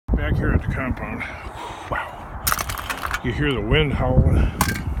back here at the compound. Wow. You hear the wind howling.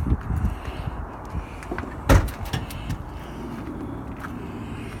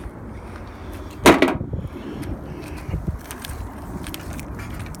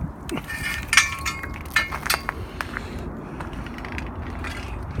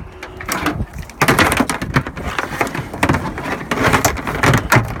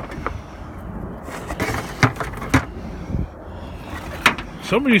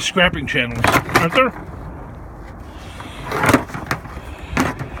 So many scrapping channels, aren't there?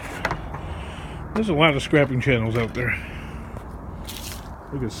 There's a lot of scrapping channels out there.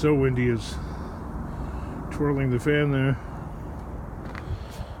 Look at So Windy is twirling the fan there.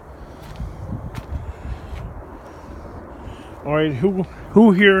 Alright,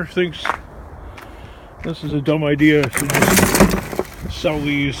 who here thinks this is a dumb idea to just sell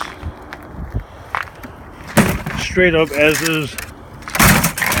these straight up as is?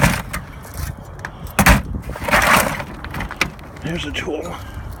 Here's a tool.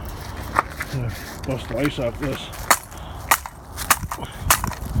 I'm gonna bust the ice off this.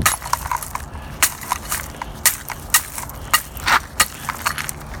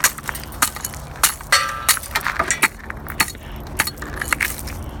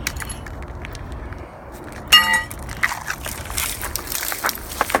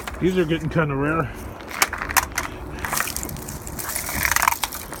 These are getting kind of rare.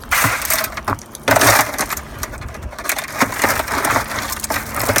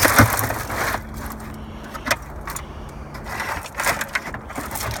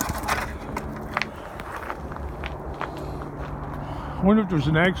 I wonder if there's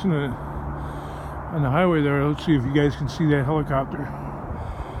an accident on the highway there. Let's see if you guys can see that helicopter.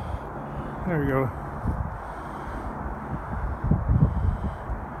 There we go.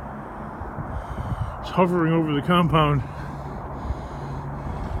 It's hovering over the compound.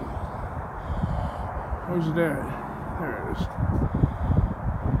 Where's it at? There it is.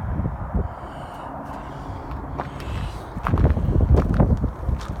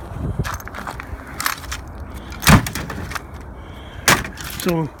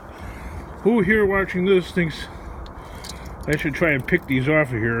 So, who here watching this thinks I should try and pick these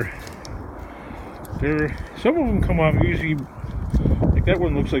off of here? Some of them come off easy. Like that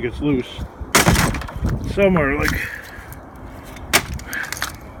one looks like it's loose. Some are like,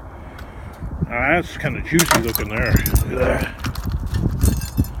 that's kind of juicy looking there. Look at that.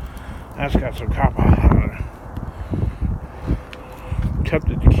 That's got some copper on it. I'm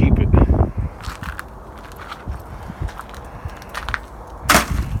tempted to keep it.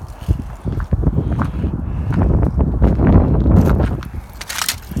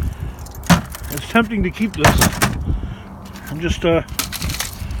 It's tempting to keep this. I'm just turn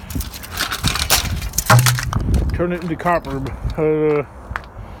it into copper.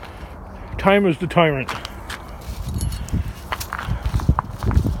 Time is the tyrant.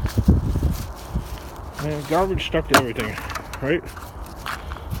 Man, garbage stuck to everything, right?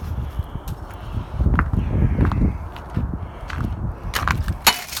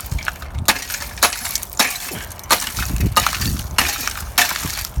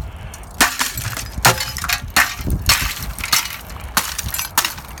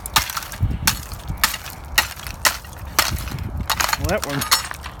 That one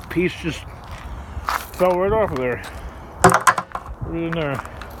piece just fell right off of there. Put it in there.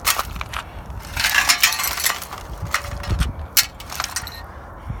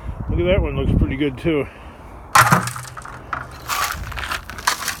 Look at that one, looks pretty good too.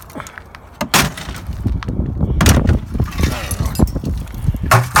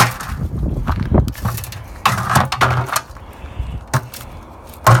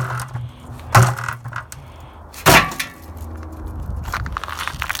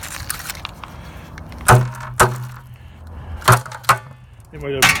 They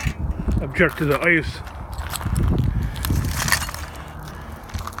might have object to the ice.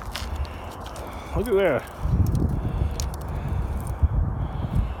 Look at that.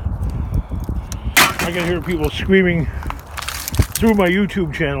 I can hear people screaming through my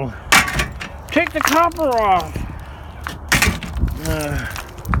YouTube channel, "Take the copper off!"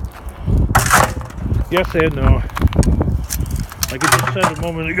 Yes and no. Like I just said a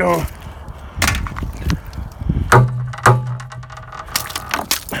moment ago.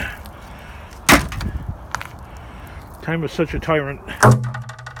 Time is such a tyrant.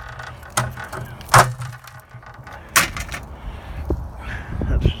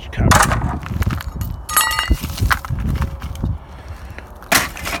 That's just copper.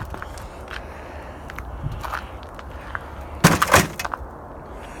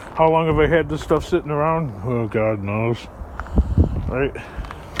 How long have I had this stuff sitting around? Oh, God knows. Right?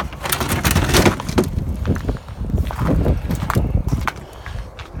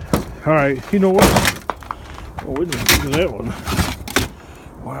 Alright, you know what? Oh, wait a minute, look at that one.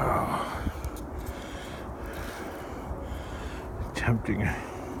 Wow. Tempting.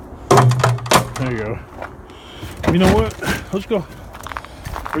 There you go. You know what? Let's go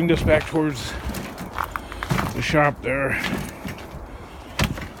bring this back towards the shop there.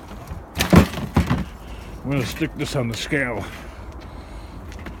 I'm going to stick this on the scale.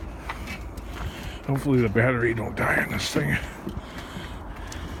 Hopefully the battery don't die on this thing.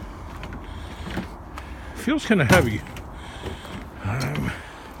 Feels kind of heavy. I'm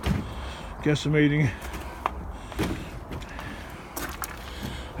guesstimating.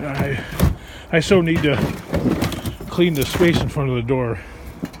 I so need to clean the space in front of the door.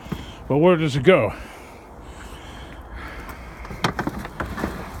 But where does it go?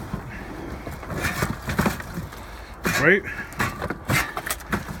 Right?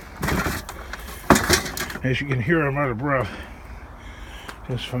 As you can hear, I'm out of breath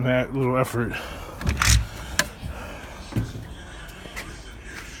just from that little effort.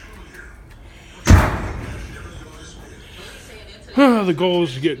 The goal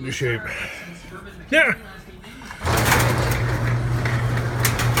is to get into shape. Yeah.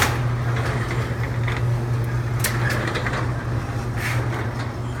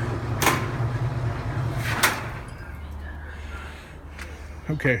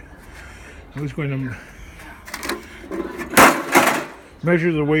 Okay. I was going to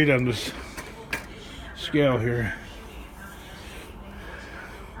measure the weight on this scale here.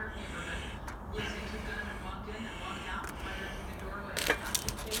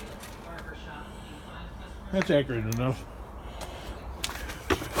 That's accurate enough.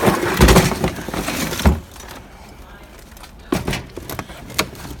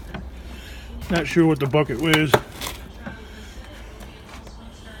 Not sure what the bucket weighs.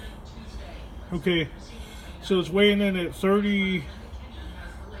 Okay, so it's weighing in at 30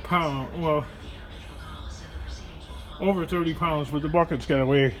 pounds. Well, over 30 pounds, but the bucket's got to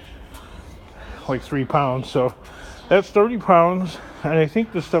weigh like 3 pounds. So that's 30 pounds, and I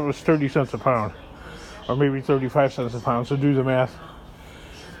think this stuff was 30 cents a pound. Or maybe 35 cents a pound, so do the math.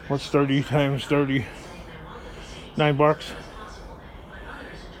 What's 30 times 30? $9.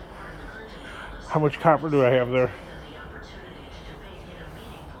 How much copper do I have there?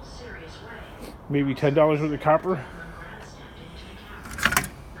 Maybe $10 worth of copper?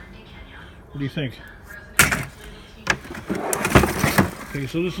 What do you think? Okay,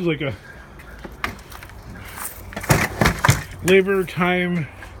 so this is like a labor time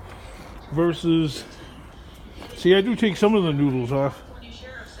versus... See, I do take some of the noodles off,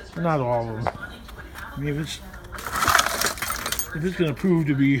 not all of them. I mean, if it's going to prove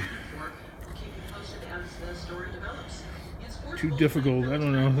to be too difficult, I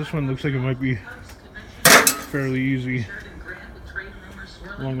don't know. This one looks like it might be fairly easy,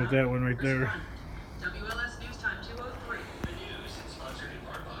 along with that one right there.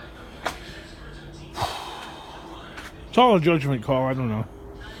 It's all a judgment call, I don't know.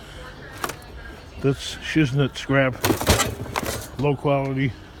 That's Shiznit scrap, low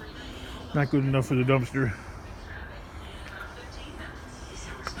quality, not good enough for the dumpster.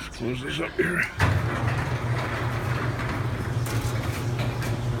 Let's close this up here.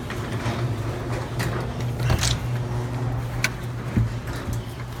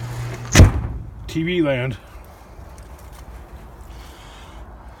 TV land.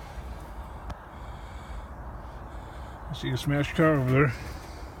 I see a smashed car over there.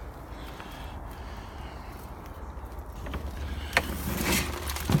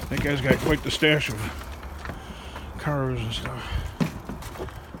 That guy's got quite the stash of cars and stuff.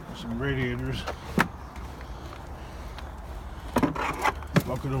 Some radiators.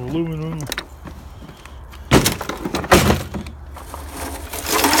 Bucket of aluminum.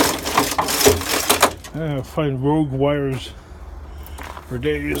 I find rogue wires for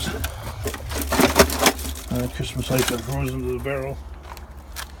days. Christmas lights got frozen into the barrel.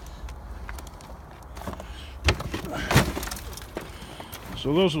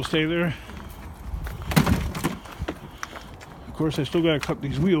 So those will stay there. Of course, I still got to cut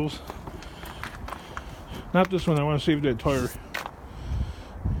these wheels. Not this one, I want to save that tire.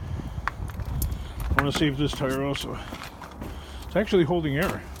 I want to save this tire also. It's actually holding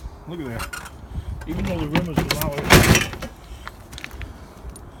air. Look at that. Even though the rim is demolished.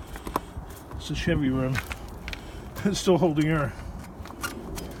 It's a Chevy rim. It's still holding air.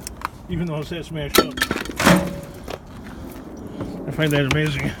 Even though it's that smashed up. I find that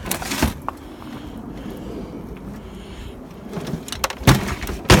amazing.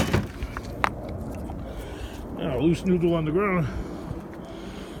 Oh, loose noodle on the ground.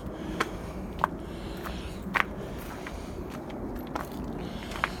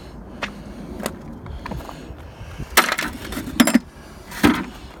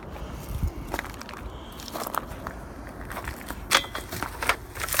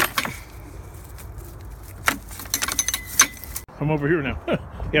 I'm over here now.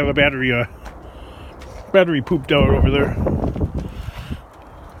 Yeah, the battery pooped out over there.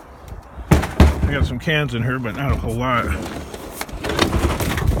 I got some cans in here, but not a whole lot.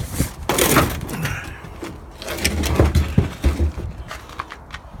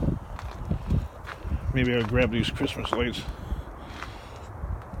 Maybe I'll grab these Christmas lights.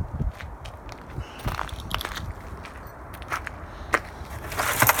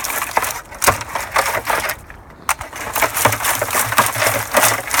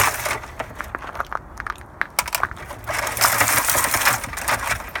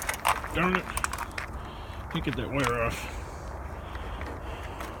 Darn it. Can't get that wire off.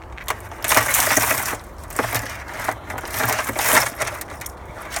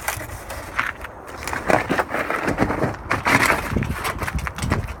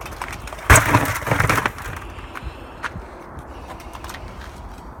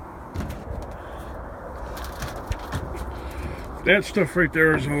 That stuff right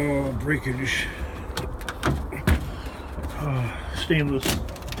there is all breakage. Stainless.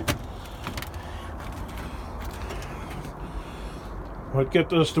 But get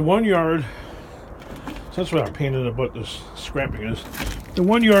this, the 1 yard, so that's what I'm painted about this scrapping is. The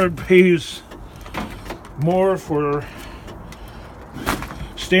 1 yard pays more for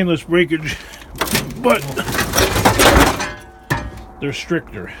stainless breakage, but they're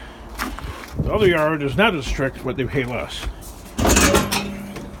stricter. The other yard is not as strict, but they pay less.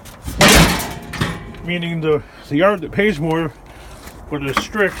 Meaning the yard that pays more but is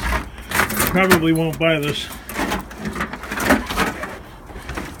strict probably won't buy this.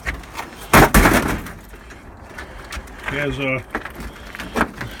 It has the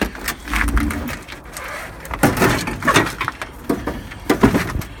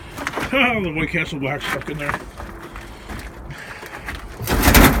White Castle black stuck in there.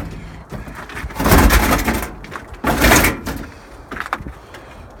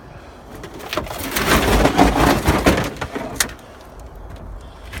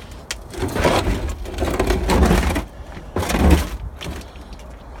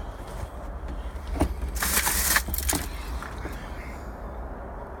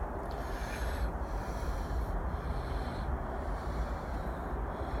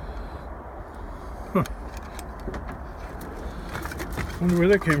 Huh. Wonder where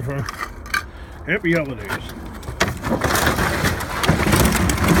that came from. Happy holidays.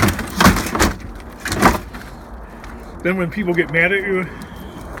 Then when people get mad at you,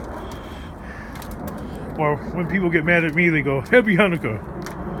 or when people get mad at me, they go, Happy Hanukkah.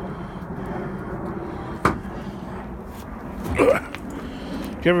 Do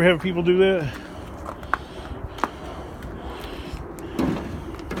you ever have people do that?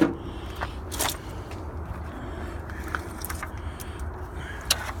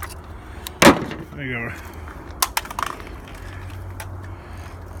 There you go.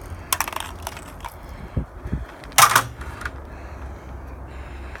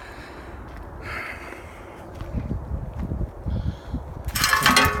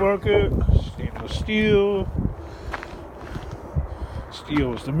 Bucket, stainless steel.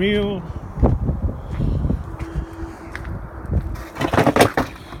 Steel is the meal.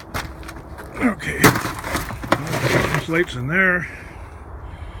 Okay. There's lights in there.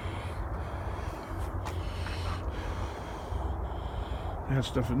 That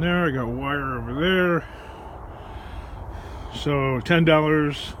stuff in there. I got wire over there. So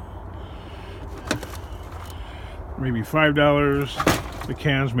 $10, maybe $5. The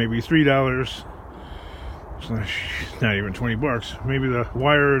cans maybe $3. It's not even 20 bucks. Maybe the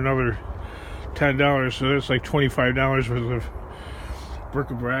wire another $10. So that's like $25 worth of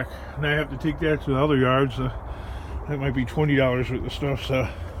bric-a-brac. And I have to take that to the other yards. So that might be $20 worth of stuff. So.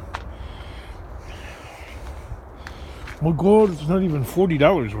 My God, it's not even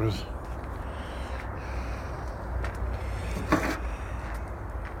 $40 worth.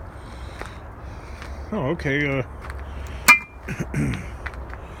 Oh, okay.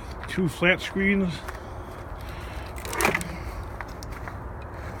 2 flat screens.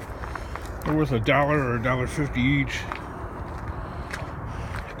 They're worth $1 or $1.50 each.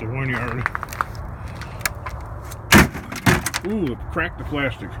 At the 1 yard. Ooh, cracked the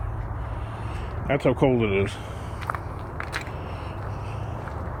plastic. That's how cold it is.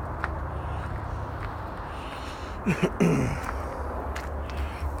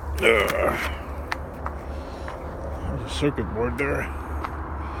 There's a circuit board there.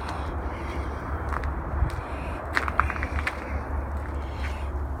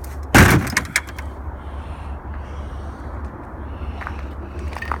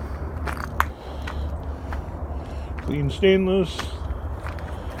 Clean stainless,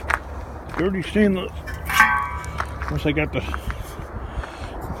 dirty stainless. Once I got the,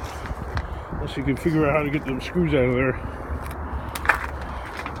 once you can figure out how to get the screws out of there.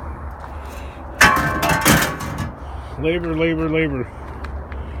 Labor, labor, labor.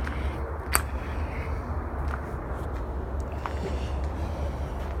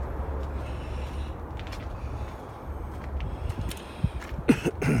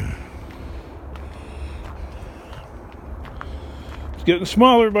 It's getting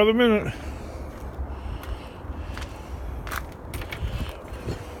smaller by the minute.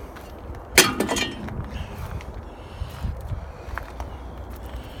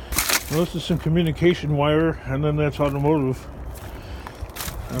 Well, this is some communication wire, and then that's automotive.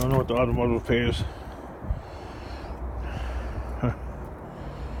 I don't know what the automotive pays. Huh.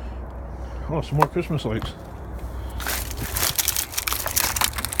 Oh, some more Christmas lights.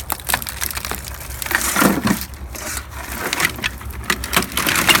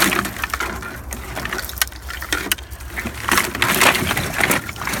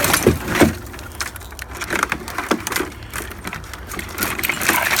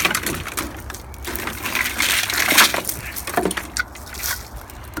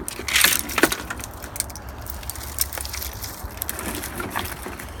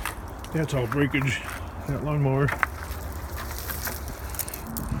 That's all breakage, that lawnmower.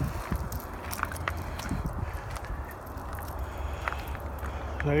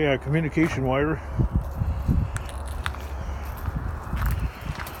 So yeah, communication wire.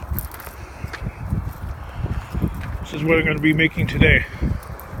 This is what I'm going to be making today,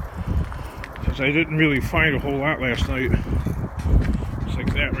 since I didn't really find a whole lot last night. It's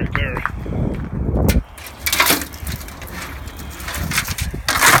like that right there.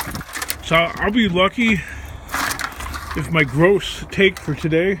 So I'll be lucky if my gross take for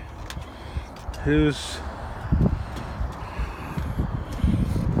today is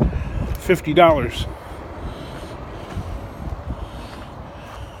 $50.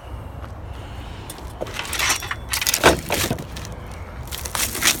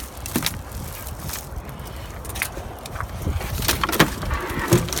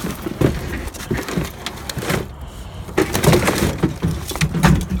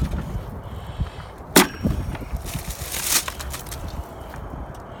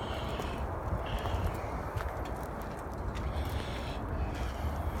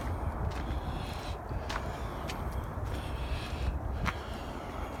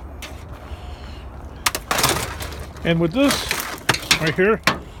 And with this right here,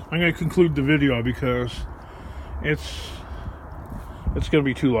 I'm going to conclude the video because it's going to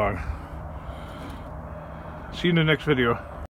be too long. See you in the next video.